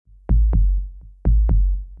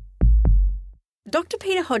Dr.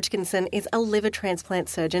 Peter Hodgkinson is a liver transplant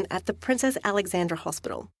surgeon at the Princess Alexandra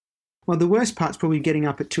Hospital. Well, the worst part's probably getting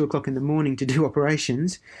up at 2 o'clock in the morning to do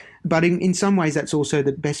operations, but in some ways that's also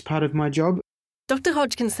the best part of my job. Dr.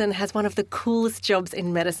 Hodgkinson has one of the coolest jobs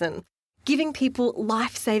in medicine, giving people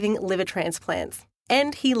life-saving liver transplants,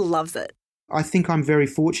 and he loves it. I think I'm very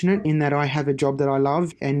fortunate in that I have a job that I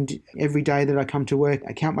love, and every day that I come to work,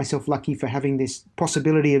 I count myself lucky for having this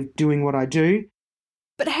possibility of doing what I do.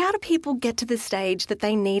 But how do people get to the stage that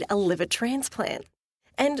they need a liver transplant?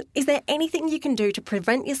 And is there anything you can do to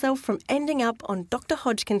prevent yourself from ending up on Dr.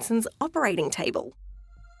 Hodgkinson's operating table?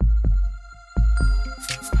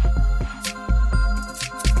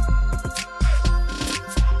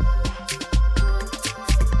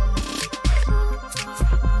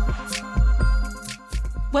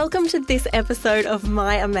 Welcome to this episode of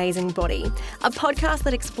My Amazing Body, a podcast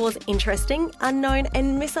that explores interesting, unknown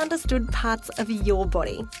and misunderstood parts of your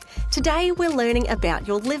body. Today we're learning about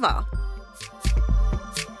your liver.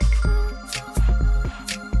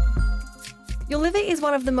 Your liver is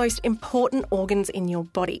one of the most important organs in your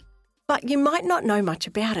body, but you might not know much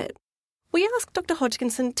about it. We asked Dr.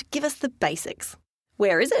 Hodgkinson to give us the basics.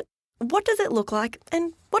 Where is it? What does it look like?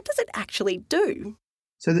 And what does it actually do?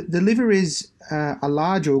 So the liver is a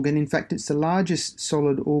large organ. In fact, it's the largest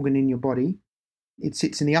solid organ in your body. It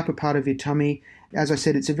sits in the upper part of your tummy. As I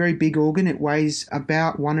said, it's a very big organ. It weighs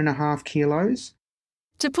about 1.5 kilos.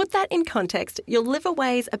 To put that in context, your liver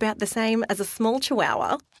weighs about the same as a small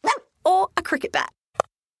chihuahua or a cricket bat.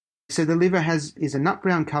 So the liver is a nut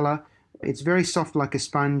brown colour. It's very soft like a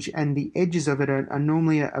sponge, and the edges of it are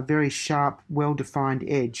normally a very sharp, well-defined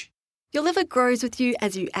edge. Your liver grows with you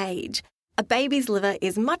as you age. A baby's liver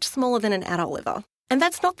is much smaller than an adult liver, and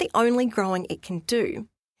that's not the only growing it can do.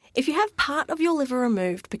 If you have part of your liver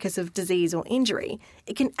removed because of disease or injury,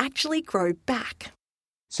 it can actually grow back.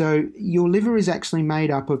 So your liver is actually made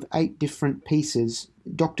up of 8 different pieces.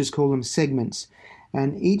 Doctors call them segments.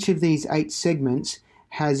 And each of these 8 segments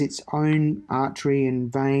has its own artery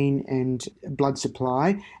and vein and blood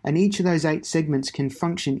supply, and each of those 8 segments can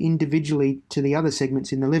function individually to the other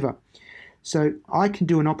segments in the liver. So I can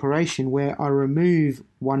do an operation where I remove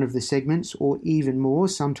one of the segments, or even more,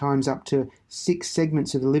 sometimes up to 6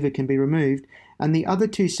 segments of the liver can be removed, and the other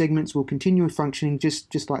 2 segments will continue functioning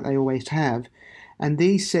just like they always have, and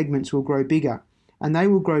these segments will grow bigger, and they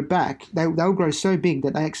will grow back. They'll grow so big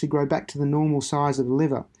that they actually grow back to the normal size of the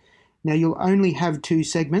liver. Now you'll only have 2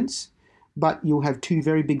 segments, but you'll have 2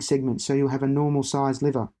 very big segments, so you'll have a normal sized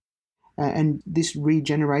liver. And this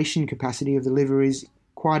regeneration capacity of the liver is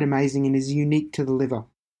quite amazing and is unique to the liver.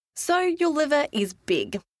 So your liver is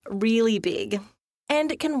big, really big,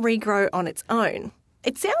 and it can regrow on its own.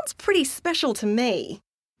 It sounds pretty special to me.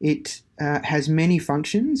 It has many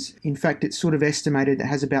functions. In fact, it's sort of estimated it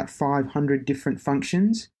has about 500 different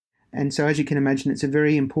functions. And so as you can imagine, it's a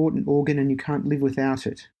very important organ and you can't live without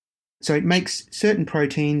it. So it makes certain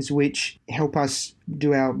proteins which help us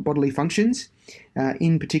do our bodily functions,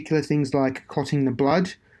 in particular things like clotting the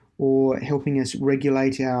blood, or helping us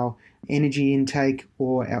regulate our energy intake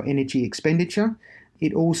or our energy expenditure.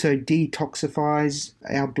 It also detoxifies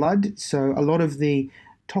our blood, so a lot of the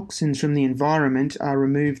toxins from the environment are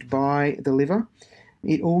removed by the liver.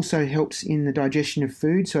 It also helps in the digestion of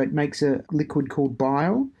food, so it makes a liquid called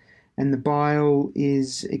bile, and the bile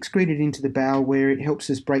is excreted into the bowel where it helps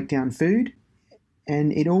us break down food.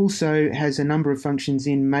 And it also has a number of functions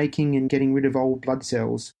in making and getting rid of old blood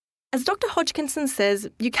cells. As Dr. Hodgkinson says,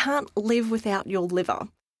 you can't live without your liver.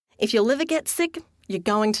 If your liver gets sick, you're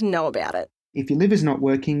going to know about it. If your liver's not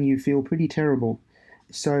working, you feel pretty terrible.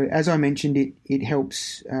 So as I mentioned, it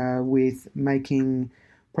helps with making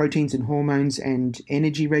proteins and hormones and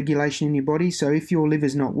energy regulation in your body. So if your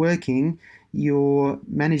liver's not working, your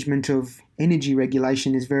management of energy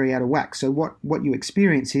regulation is very out of whack. So what you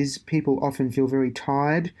experience is people often feel very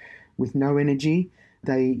tired with no energy.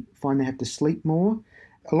 They find they have to sleep more.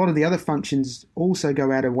 A lot of the other functions also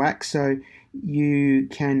go out of whack, so you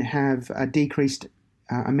can have a decreased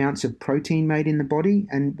amounts of protein made in the body,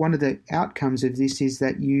 and one of the outcomes of this is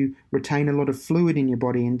that you retain a lot of fluid in your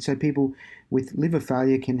body, and so people with liver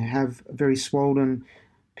failure can have very swollen,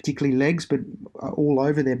 particularly legs, but all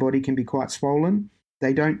over their body can be quite swollen.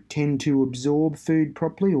 They don't tend to absorb food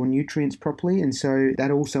properly or nutrients properly, and so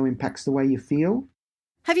that also impacts the way you feel.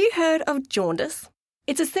 Have you heard of jaundice?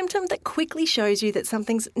 It's a symptom that quickly shows you that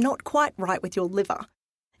something's not quite right with your liver.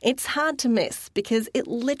 It's hard to miss because it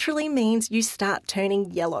literally means you start turning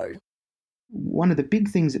yellow. One of the big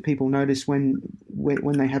things that people notice when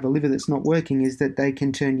they have a liver that's not working is that they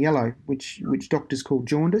can turn yellow, which doctors call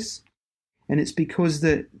jaundice. And it's because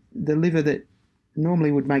the liver that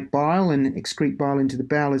normally would make bile and excrete bile into the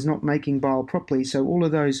bowel is not making bile properly. So all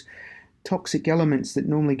of those toxic elements that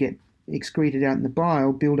normally get excreted out in the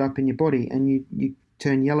bile build up in your body, and you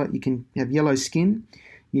turn yellow. You can have yellow skin.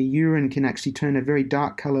 Your urine can actually turn a very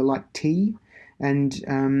dark colour like tea,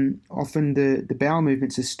 and often the bowel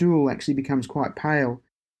movements, the stool actually becomes quite pale.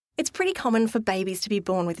 It's pretty common for babies to be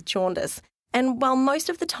born with jaundice, and while most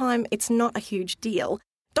of the time it's not a huge deal,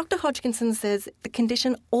 Dr. Hodgkinson says the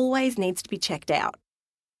condition always needs to be checked out.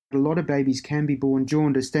 A lot of babies can be born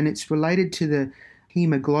jaundiced, and it's related to the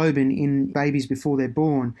hemoglobin in babies before they're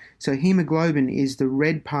born. So hemoglobin is the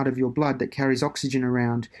red part of your blood that carries oxygen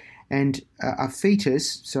around, and a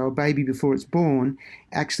fetus, so a baby before it's born,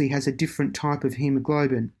 actually has a different type of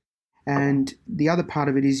hemoglobin. And the other part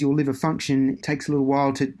of it is your liver function. It takes a little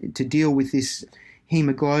while to deal with this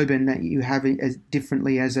hemoglobin that you have as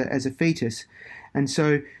differently as a fetus. And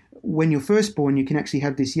so when you're first born, you can actually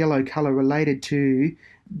have this yellow colour related to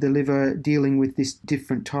the liver dealing with this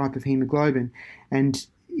different type of hemoglobin. And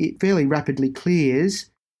it fairly rapidly clears,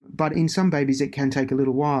 but in some babies it can take a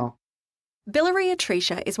little while. Biliary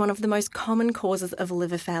atresia is one of the most common causes of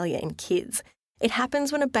liver failure in kids. It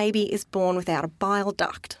happens when a baby is born without a bile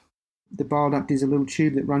duct. The bile duct is a little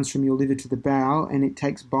tube that runs from your liver to the bowel, and it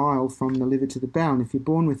takes bile from the liver to the bowel. And if you're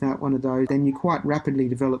born without one of those, then you quite rapidly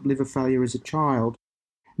develop liver failure as a child.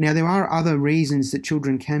 Now, there are other reasons that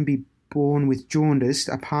children can be born with jaundice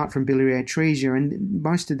apart from biliary atresia, and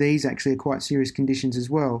most of these actually are quite serious conditions as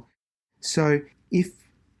well. So if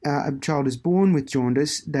a child is born with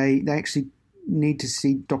jaundice, they actually need to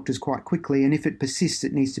see doctors quite quickly, and if it persists,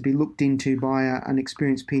 it needs to be looked into by an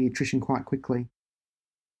experienced paediatrician quite quickly.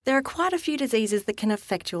 There are quite a few diseases that can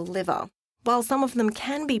affect your liver. While some of them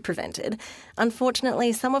can be prevented,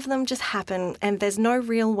 unfortunately some of them just happen and there's no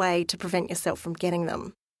real way to prevent yourself from getting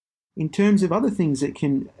them. In terms of other things that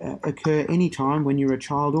can occur any time when you're a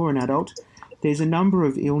child or an adult, there's a number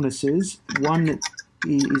of illnesses. One that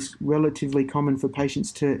is relatively common for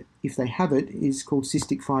patients to, if they have it, is called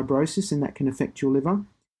cystic fibrosis, and that can affect your liver.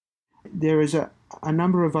 There is a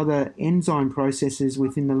number of other enzyme processes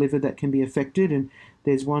within the liver that can be affected, and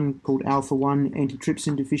there's one called alpha-1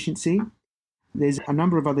 antitrypsin deficiency. There's a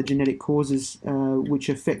number of other genetic causes which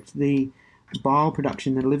affect the bile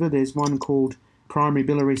production in the liver. There's one called primary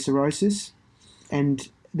biliary cirrhosis, and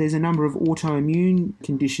there's a number of autoimmune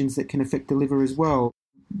conditions that can affect the liver as well.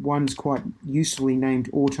 One's quite usefully named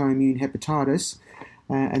autoimmune hepatitis,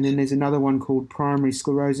 and then there's another one called primary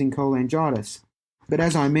sclerosing cholangitis. But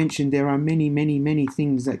as I mentioned, there are many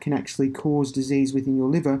things that can actually cause disease within your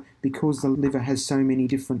liver because the liver has so many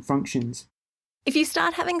different functions. If you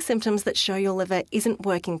start having symptoms that show your liver isn't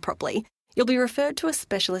working properly, you'll be referred to a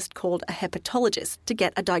specialist called a hepatologist to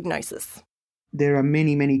get a diagnosis. There are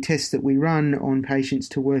many tests that we run on patients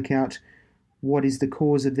to work out what is the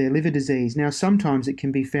cause of their liver disease. Now, sometimes it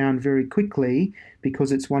can be found very quickly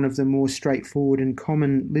because it's one of the more straightforward and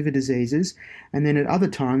common liver diseases. And then at other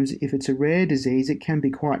times, if it's a rare disease, it can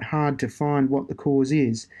be quite hard to find what the cause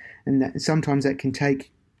is. And sometimes that can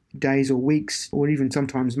take days or weeks or even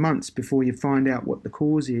sometimes months before you find out what the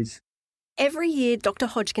cause is. Every year, Dr.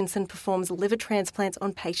 Hodgkinson performs liver transplants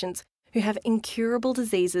on patients who have incurable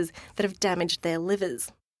diseases that have damaged their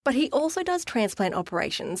livers. But he also does transplant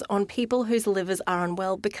operations on people whose livers are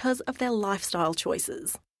unwell because of their lifestyle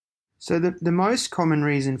choices. So the most common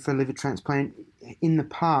reason for liver transplant in the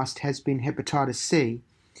past has been hepatitis C.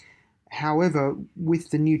 However, with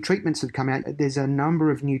the new treatments that have come out, there's a number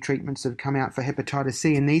of new treatments that have come out for hepatitis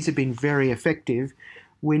C, and these have been very effective.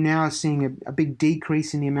 We're now seeing a big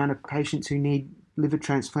decrease in the amount of patients who need liver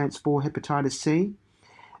transplants for hepatitis C.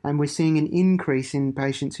 And we're seeing an increase in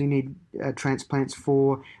patients who need transplants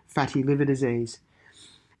for fatty liver disease.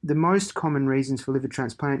 The most common reasons for liver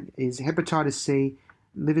transplant is hepatitis C,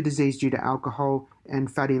 liver disease due to alcohol,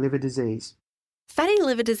 and fatty liver disease. Fatty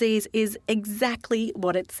liver disease is exactly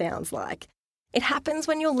what it sounds like. It happens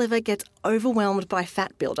when your liver gets overwhelmed by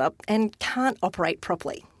fat buildup and can't operate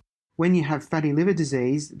properly. When you have fatty liver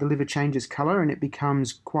disease, the liver changes colour and it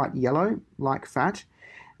becomes quite yellow, like fat.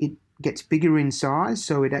 It gets bigger in size,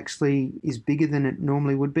 so it actually is bigger than it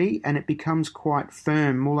normally would be, and it becomes quite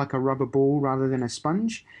firm, more like a rubber ball rather than a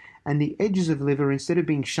sponge. And the edges of the liver, instead of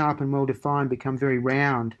being sharp and well-defined, become very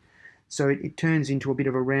round. So it turns into a bit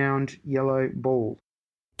of a round yellow ball.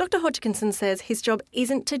 Dr. Hodgkinson says his job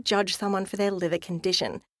isn't to judge someone for their liver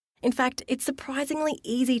condition. In fact, it's surprisingly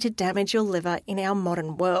easy to damage your liver in our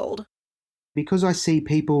modern world. Because I see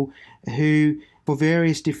people who, for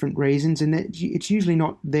various different reasons, and it's usually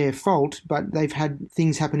not their fault, but they've had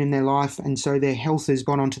things happen in their life, and so their health has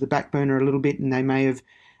gone onto the back burner a little bit, and they may have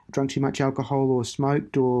drunk too much alcohol or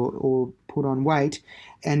smoked or put on weight,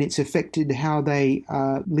 and it's affected how they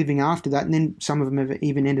are living after that. And then some of them have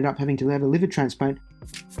even ended up having to have a liver transplant.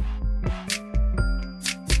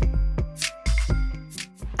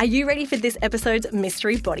 Are you ready for this episode's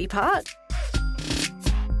mystery body part?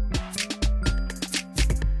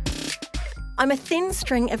 I'm a thin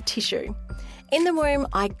string of tissue. In the womb,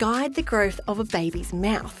 I guide the growth of a baby's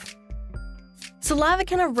mouth. Saliva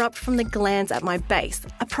can erupt from the glands at my base,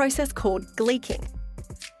 a process called gleeking.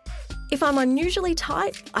 If I'm unusually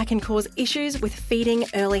tight, I can cause issues with feeding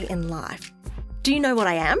early in life. Do you know what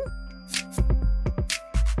I am?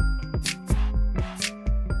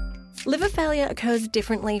 Liver failure occurs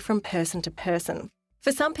differently from person to person.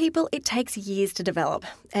 For some people, it takes years to develop,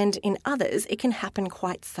 and in others, it can happen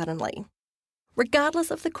quite suddenly.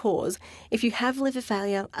 Regardless of the cause, if you have liver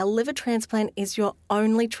failure, a liver transplant is your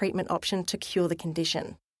only treatment option to cure the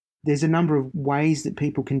condition. There's a number of ways that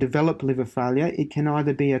people can develop liver failure. It can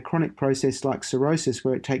either be a chronic process like cirrhosis,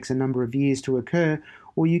 where it takes a number of years to occur,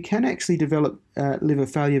 or you can actually develop liver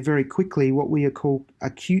failure very quickly, what we call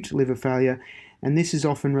acute liver failure. And this is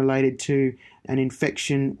often related to an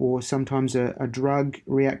infection or sometimes a drug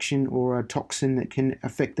reaction or a toxin that can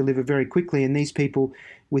affect the liver very quickly. And these people,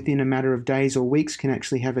 within a matter of days or weeks, can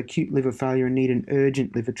actually have acute liver failure and need an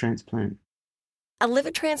urgent liver transplant. A liver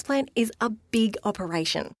transplant is a big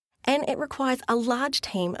operation, and it requires a large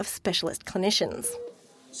team of specialist clinicians.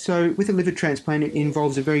 So with a liver transplant, it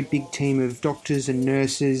involves a very big team of doctors and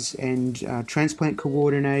nurses and transplant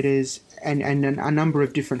coordinators and a number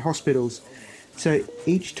of different hospitals. So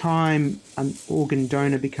each time an organ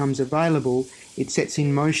donor becomes available, it sets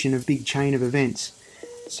in motion a big chain of events.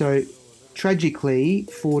 So tragically,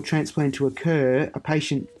 for transplant to occur, a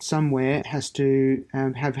patient somewhere has to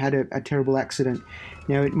have had a terrible accident.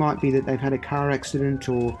 Now, it might be that they've had a car accident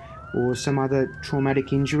or some other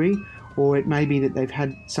traumatic injury, or it may be that they've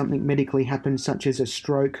had something medically happen, such as a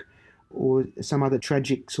stroke or some other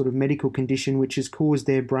tragic sort of medical condition which has caused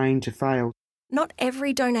their brain to fail. Not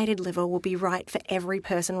every donated liver will be right for every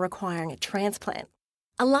person requiring a transplant.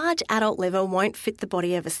 A large adult liver won't fit the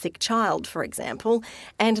body of a sick child, for example,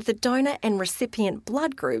 and the donor and recipient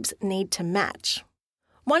blood groups need to match.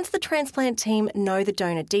 Once the transplant team know the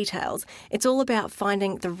donor details, it's all about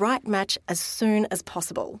finding the right match as soon as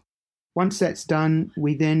possible. Once that's done,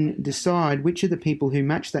 we then decide which of the people who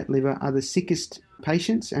match that liver are the sickest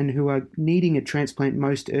patients and who are needing a transplant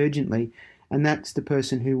most urgently, and that's the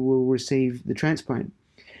person who will receive the transplant.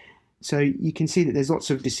 So you can see that there's lots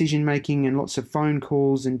of decision making and lots of phone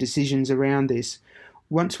calls and decisions around this.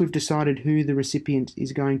 Once we've decided who the recipient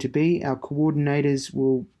is going to be, our coordinators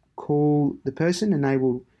will call the person and they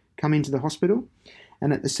will come into the hospital.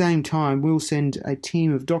 And at the same time, we'll send a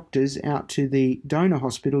team of doctors out to the donor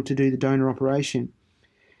hospital to do the donor operation.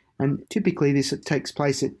 And typically this takes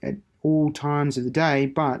place at all times of the day,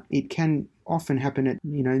 but it can often happen in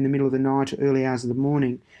the middle of the night or early hours of the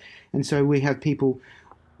morning. And so we have people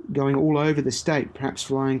going all over the state, perhaps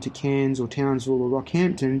flying to Cairns or Townsville or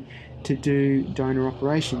Rockhampton to do donor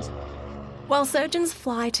operations. While surgeons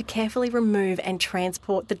fly to carefully remove and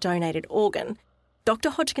transport the donated organ, Dr.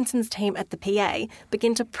 Hodgkinson's team at the PA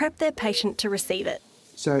begin to prep their patient to receive it.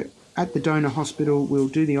 So at the donor hospital, we'll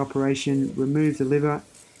do the operation, remove the liver.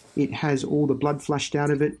 It has all the blood flushed out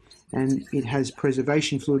of it, and it has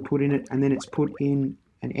preservation fluid put in it, and then it's put in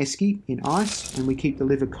an esky in ice, and we keep the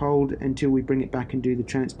liver cold until we bring it back and do the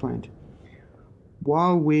transplant.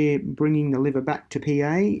 While we're bringing the liver back to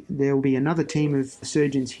PA, there will be another team of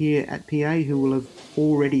surgeons here at PA who will have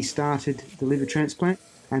already started the liver transplant,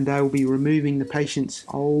 and they will be removing the patient's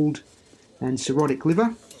old and cirrhotic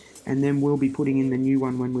liver, and then we'll be putting in the new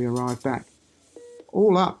one when we arrive back.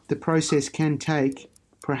 All up, the process can take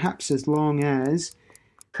perhaps as long as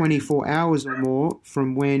 24 hours or more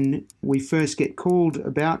from when we first get called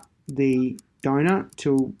about the donor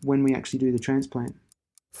till when we actually do the transplant.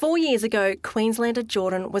 4 years ago, Queenslander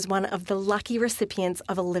Jordan was one of the lucky recipients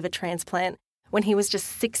of a liver transplant when he was just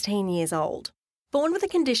 16 years old. Born with a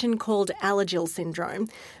condition called Alagille syndrome,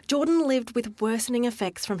 Jordan lived with worsening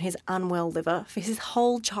effects from his unwell liver for his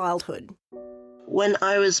whole childhood. When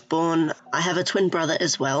I was born, I have a twin brother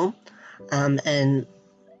as well, and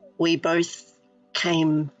we both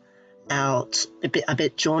came out a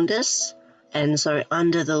bit jaundiced. And so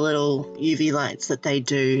under the little UV lights that they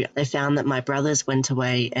do, they found that my brother's went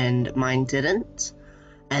away and mine didn't.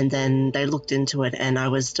 And then they looked into it and I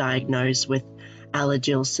was diagnosed with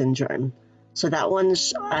Alagille syndrome. So that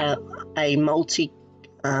one's a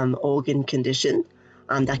multi-organ condition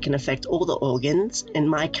that can affect all the organs. In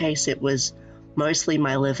my case, it was mostly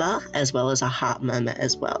my liver as well as a heart murmur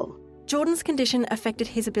as well. Jordan's condition affected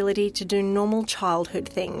his ability to do normal childhood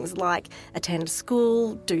things like attend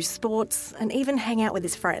school, do sports, and even hang out with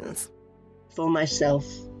his friends. For myself,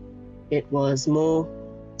 it was more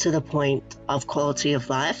to the point of quality of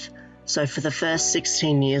life. So for the first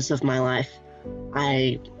 16 years of my life,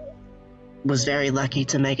 I was very lucky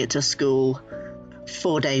to make it to school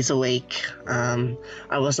 4 days a week. I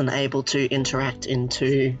wasn't able to interact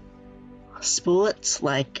into sports,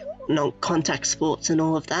 like non-contact sports and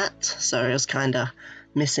all of that. So I was kind of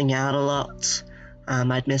missing out a lot.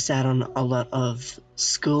 I'd miss out on a lot of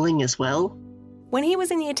schooling as well. When he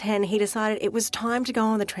was in year 10, he decided it was time to go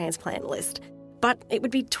on the transplant list. But it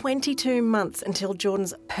would be 22 months until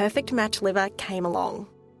Jordan's perfect match liver came along.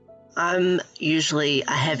 I'm usually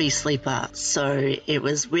a heavy sleeper, so it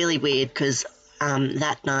was really weird because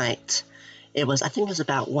that night, I think it was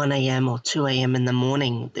about 1 a.m. or 2 a.m. in the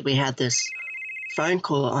morning that we had this phone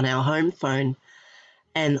call on our home phone,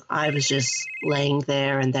 and I was just laying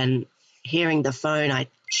there, and then hearing the phone, I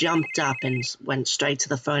jumped up and went straight to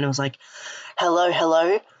the phone. I was like,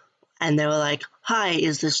 hello, and they were like, hi,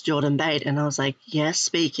 is this Jordan Bate? And I was like, yes,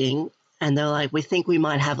 speaking. And they were like, we think we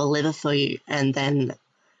might have a liver for you. And then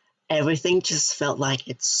everything just felt like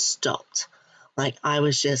it stopped. Like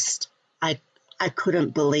I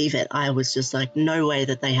couldn't believe it. I was just like, no way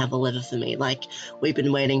that they have a liver for me. Like, we've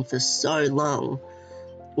been waiting for so long,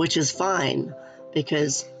 which is fine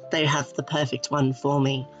because they have the perfect one for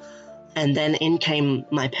me. And then in came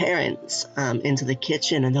my parents into the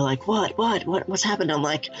kitchen, and they're like, what's happened? I'm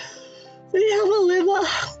like, we have a liver.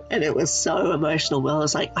 And it was so emotional. Well, I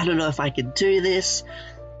was like, I don't know if I could do this.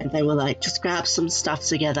 And they were like, just grab some stuff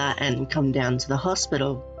together and come down to the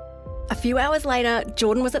hospital. A few hours later,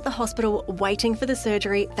 Jordan was at the hospital waiting for the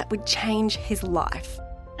surgery that would change his life.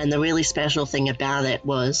 And the really special thing about it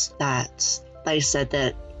was that they said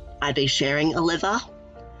that I'd be sharing a liver,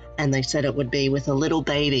 and they said it would be with a little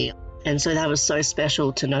baby. And so that was so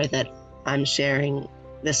special to know that I'm sharing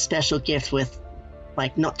this special gift with,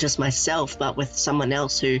 like, not just myself, but with someone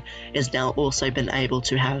else who has now also been able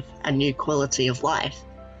to have a new quality of life.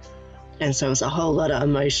 And so it was a whole lot of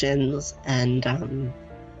emotions, and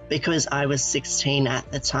because I was 16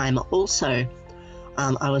 at the time also,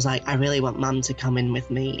 I was like, I really want Mum to come in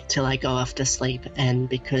with me till I go off to sleep. And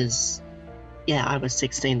because, I was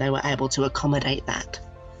 16, they were able to accommodate that.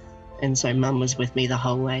 And so Mum was with me the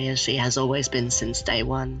whole way, as she has always been since day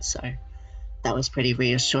one. So that was pretty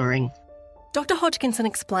reassuring. Dr. Hodgkinson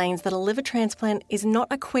explains that a liver transplant is not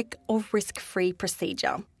a quick or risk-free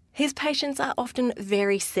procedure. His patients are often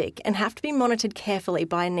very sick and have to be monitored carefully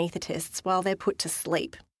by anaesthetists while they're put to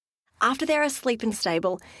sleep. After they're asleep and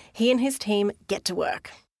stable, he and his team get to work.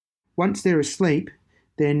 Once they're asleep,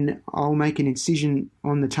 then I'll make an incision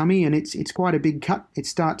on the tummy, and it's quite a big cut. It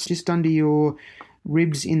starts just under your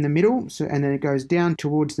ribs in the middle, and then it goes down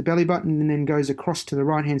towards the belly button and then goes across to the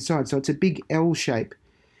right-hand side. So it's a big L shape.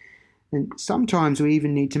 And sometimes we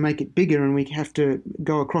even need to make it bigger, and we have to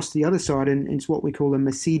go across the other side, and it's what we call a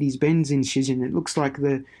Mercedes-Benz incision. It looks like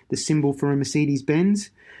the symbol for a Mercedes-Benz.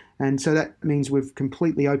 And so that means we've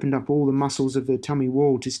completely opened up all the muscles of the tummy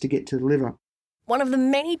wall just to get to the liver. One of the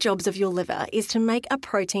many jobs of your liver is to make a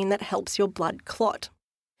protein that helps your blood clot.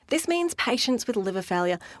 This means patients with liver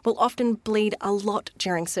failure will often bleed a lot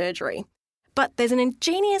during surgery. But there's an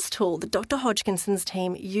ingenious tool that Dr. Hodgkinson's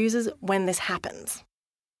team uses when this happens.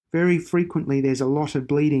 Very frequently there's a lot of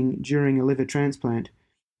bleeding during a liver transplant.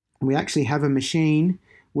 We actually have a machine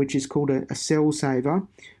which is called a cell saver,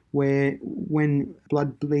 where when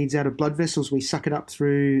blood bleeds out of blood vessels, we suck it up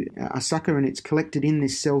through a sucker, and it's collected in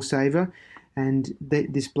this cell saver, and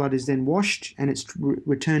this blood is then washed and it's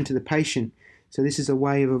returned to the patient. So this is a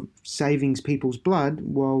way of saving people's blood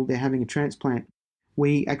while they're having a transplant.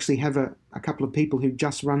 We actually have a couple of people who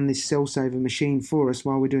just run this cell saver machine for us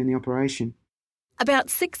while we're doing the operation. About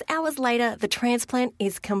 6 hours later, the transplant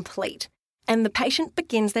is complete, and the patient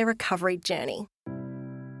begins their recovery journey.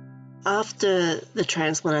 After the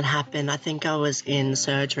transplant had happened, I think I was in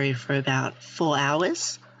surgery for about 4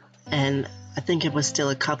 hours, and I think it was still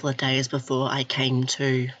a couple of days before I came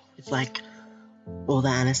to with all the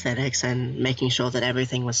anesthetics and making sure that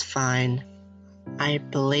everything was fine. I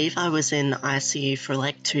believe I was in ICU for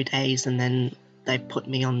 2 days, and then they put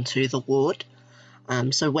me onto the ward.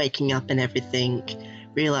 So waking up and everything,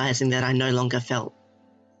 realising that I no longer felt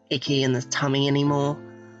icky in the tummy anymore.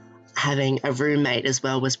 Having a roommate as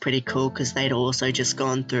well was pretty cool because they'd also just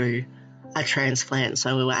gone through a transplant,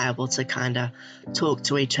 so we were able to kind of talk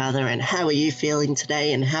to each other and how are you feeling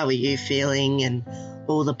today and how are you feeling, and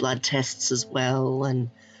all the blood tests as well, and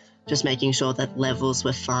just making sure that levels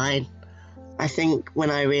were fine. I think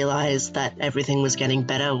when I realised that everything was getting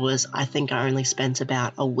better was I think I only spent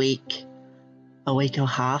about a week and a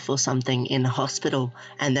half or something in hospital,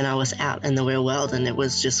 and then I was out in the real world, and it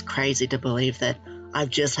was just crazy to believe that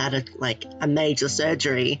I've just had a major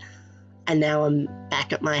surgery and now I'm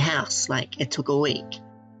back at my house. It took a week.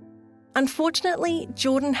 Unfortunately,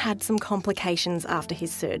 Jordan had some complications after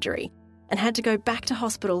his surgery and had to go back to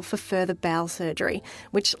hospital for further bowel surgery,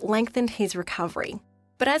 which lengthened his recovery.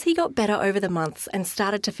 But as he got better over the months and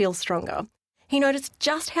started to feel stronger, he noticed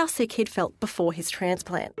just how sick he'd felt before his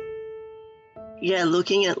transplant. Yeah,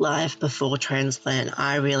 looking at life before transplant,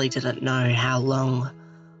 I really didn't know how long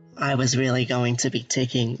I was really going to be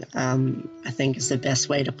ticking. I think is the best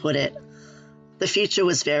way to put it. The future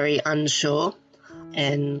was very unsure,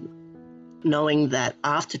 and knowing that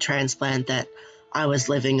after transplant that I was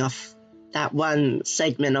living off that one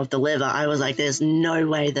segment of the liver, I was like, there's no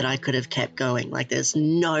way that I could have kept going. There's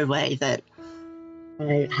no way that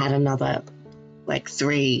I had another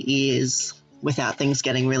 3 years without things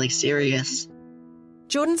getting really serious.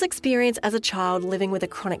 Jordan's experience as a child living with a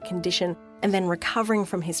chronic condition and then recovering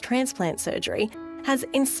from his transplant surgery has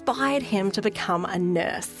inspired him to become a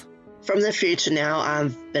nurse. From the future now,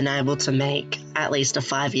 I've been able to make at least a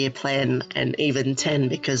 5-year plan, and even 10,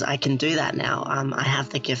 because I can do that now. I have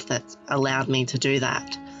the gift that's allowed me to do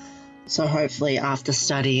that. So hopefully after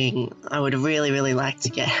studying, I would really, really like to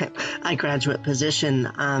get a graduate position,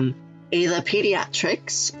 either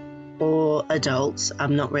pediatrics or adults.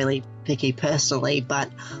 I'm not really picky personally, but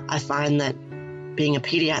I find that being a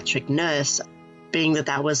pediatric nurse, being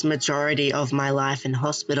that was majority of my life in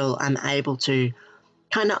hospital, I'm able to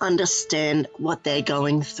kind of understand what they're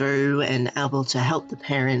going through and able to help the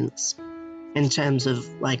parents in terms of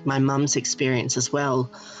my mum's experience as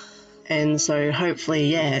well. And so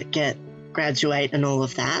hopefully, graduate and all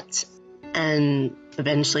of that, and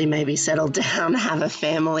eventually maybe settle down, have a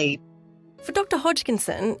family. For Dr.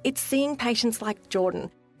 Hodgkinson, it's seeing patients like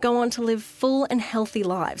Jordan go on to live full and healthy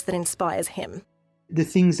lives that inspires him. The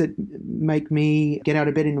things that make me get out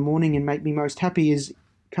of bed in the morning and make me most happy is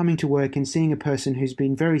coming to work and seeing a person who's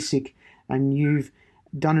been very sick and you've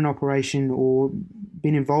done an operation or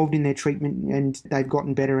been involved in their treatment and they've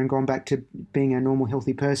gotten better and gone back to being a normal,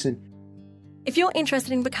 healthy person. If you're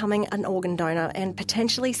interested in becoming an organ donor and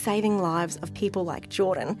potentially saving lives of people like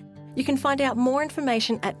Jordan, you can find out more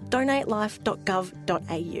information at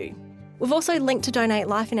donatelife.gov.au. We've also linked to Donate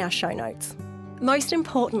Life in our show notes. Most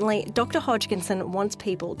importantly, Dr. Hodgkinson wants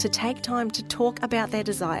people to take time to talk about their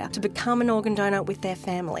desire to become an organ donor with their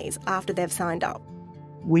families after they've signed up.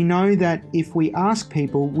 We know that if we ask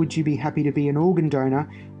people, would you be happy to be an organ donor,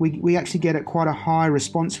 we actually get quite a high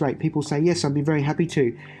response rate. People say, yes, I'd be very happy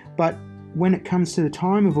to. But when it comes to the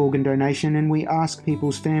time of organ donation and we ask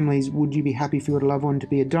people's families, would you be happy for your loved one to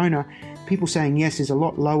be a donor, people saying yes is a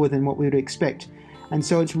lot lower than what we would expect. And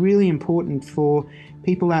so it's really important for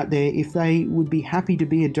people out there, if they would be happy to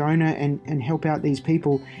be a donor and help out these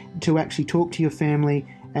people, to actually talk to your family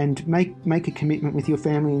and make a commitment with your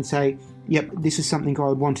family and say, yep, this is something I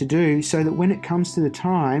would want to do, so that when it comes to the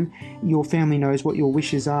time, your family knows what your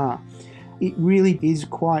wishes are. It really is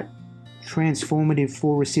quite transformative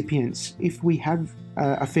for recipients. If we have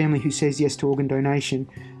a family who says yes to organ donation,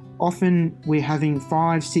 often we're having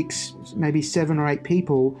 5, 6, maybe 7 or 8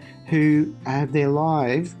 people who have their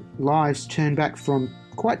lives turned back from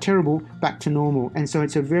quite terrible back to normal. And so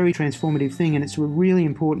it's a very transformative thing, and it's really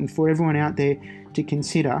important for everyone out there to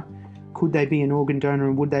consider, could they be an organ donor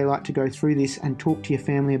and would they like to go through this, and talk to your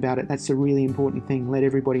family about it. That's a really important thing. Let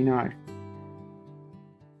everybody know.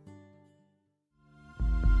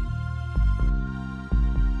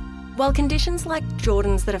 While conditions like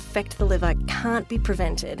Jordan's that affect the liver can't be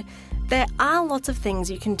prevented, there are lots of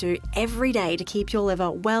things you can do every day to keep your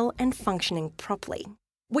liver well and functioning properly.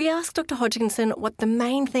 We asked Dr. Hodgkinson what the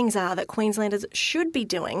main things are that Queenslanders should be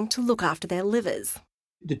doing to look after their livers.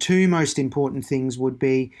 The 2 most important things would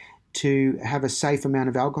be to have a safe amount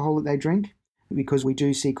of alcohol that they drink, because we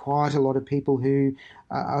do see quite a lot of people who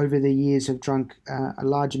over the years have drunk a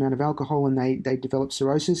large amount of alcohol and they develop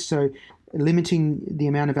cirrhosis. So limiting the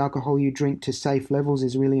amount of alcohol you drink to safe levels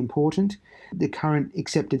is really important. The current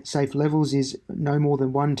accepted safe levels is no more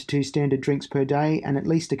than 1 to 2 standard drinks per day and at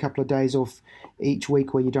least a couple of days off each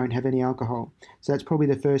week where you don't have any alcohol. So that's probably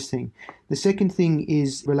the first thing. The second thing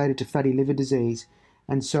is related to fatty liver disease.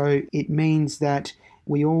 And so it means that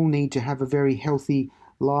we all need to have a very healthy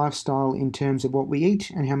lifestyle in terms of what we eat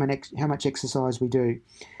and how much exercise we do.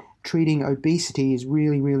 treating obesity is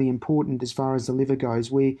really, really important as far as the liver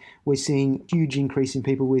goes. We're seeing a huge increase in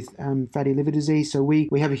people with fatty liver disease. So we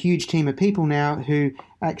have a huge team of people now who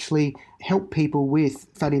actually help people with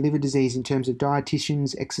fatty liver disease in terms of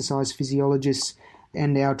dietitians, exercise physiologists,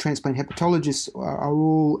 and our transplant hepatologists are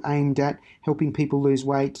all aimed at helping people lose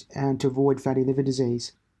weight and to avoid fatty liver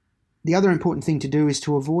disease. The other important thing to do is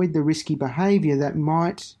to avoid the risky behaviour that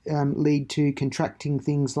might lead to contracting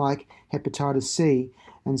things like hepatitis C.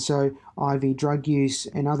 And so IV drug use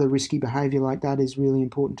and other risky behaviour like that is really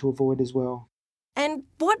important to avoid as well. And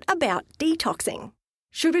what about detoxing?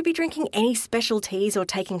 Should we be drinking any special teas or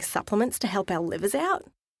taking supplements to help our livers out?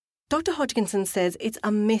 Dr. Hodgkinson says it's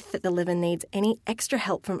a myth that the liver needs any extra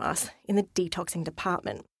help from us in the detoxing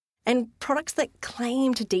department. And products that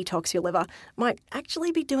claim to detox your liver might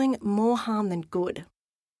actually be doing more harm than good.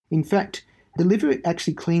 In fact, the liver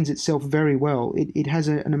actually cleans itself very well. It has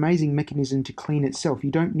an amazing mechanism to clean itself.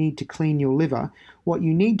 You don't need to clean your liver. What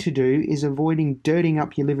you need to do is avoiding dirtying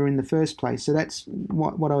up your liver in the first place. So that's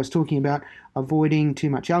what I was talking about, avoiding too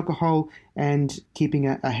much alcohol and keeping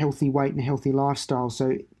a healthy weight and a healthy lifestyle.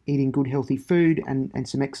 So eating good healthy food and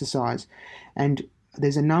some exercise. And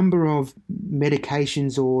there's a number of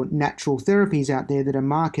medications or natural therapies out there that are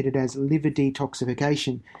marketed as liver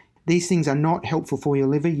detoxification. These things are not helpful for your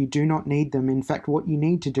liver. You do not need them. In fact, what you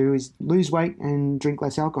need to do is lose weight and drink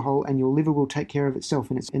less alcohol, and your liver will take care of itself,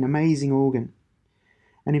 and it's an amazing organ.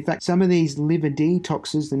 And in fact, some of these liver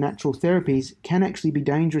detoxes, the natural therapies, can actually be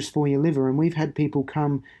dangerous for your liver, and we've had people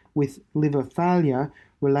come with liver failure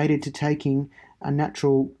related to taking a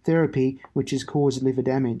natural therapy which has caused liver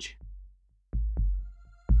damage.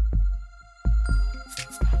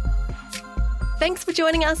 Thanks for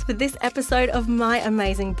joining us for this episode of My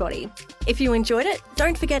Amazing Body. If you enjoyed it,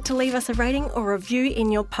 don't forget to leave us a rating or review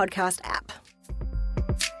in your podcast app.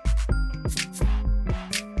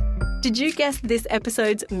 Did you guess this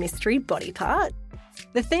episode's mystery body part?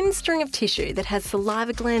 The thin string of tissue that has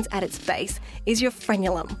saliva glands at its base is your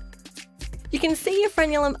frenulum. You can see your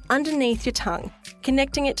frenulum underneath your tongue,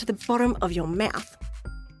 connecting it to the bottom of your mouth.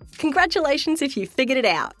 Congratulations if you figured it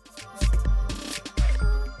out.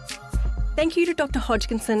 Thank you to Dr.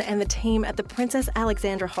 Hodgkinson and the team at the Princess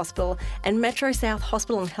Alexandra Hospital and Metro South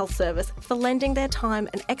Hospital and Health Service for lending their time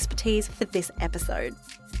and expertise for this episode.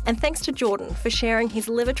 And thanks to Jordan for sharing his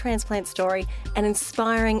liver transplant story and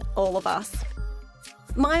inspiring all of us.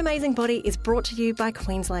 My Amazing Body is brought to you by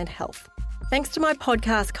Queensland Health. Thanks to my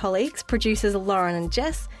podcast colleagues, producers Lauren and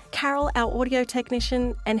Jess, Carol, our audio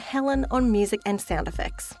technician, and Helen on music and sound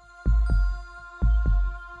effects.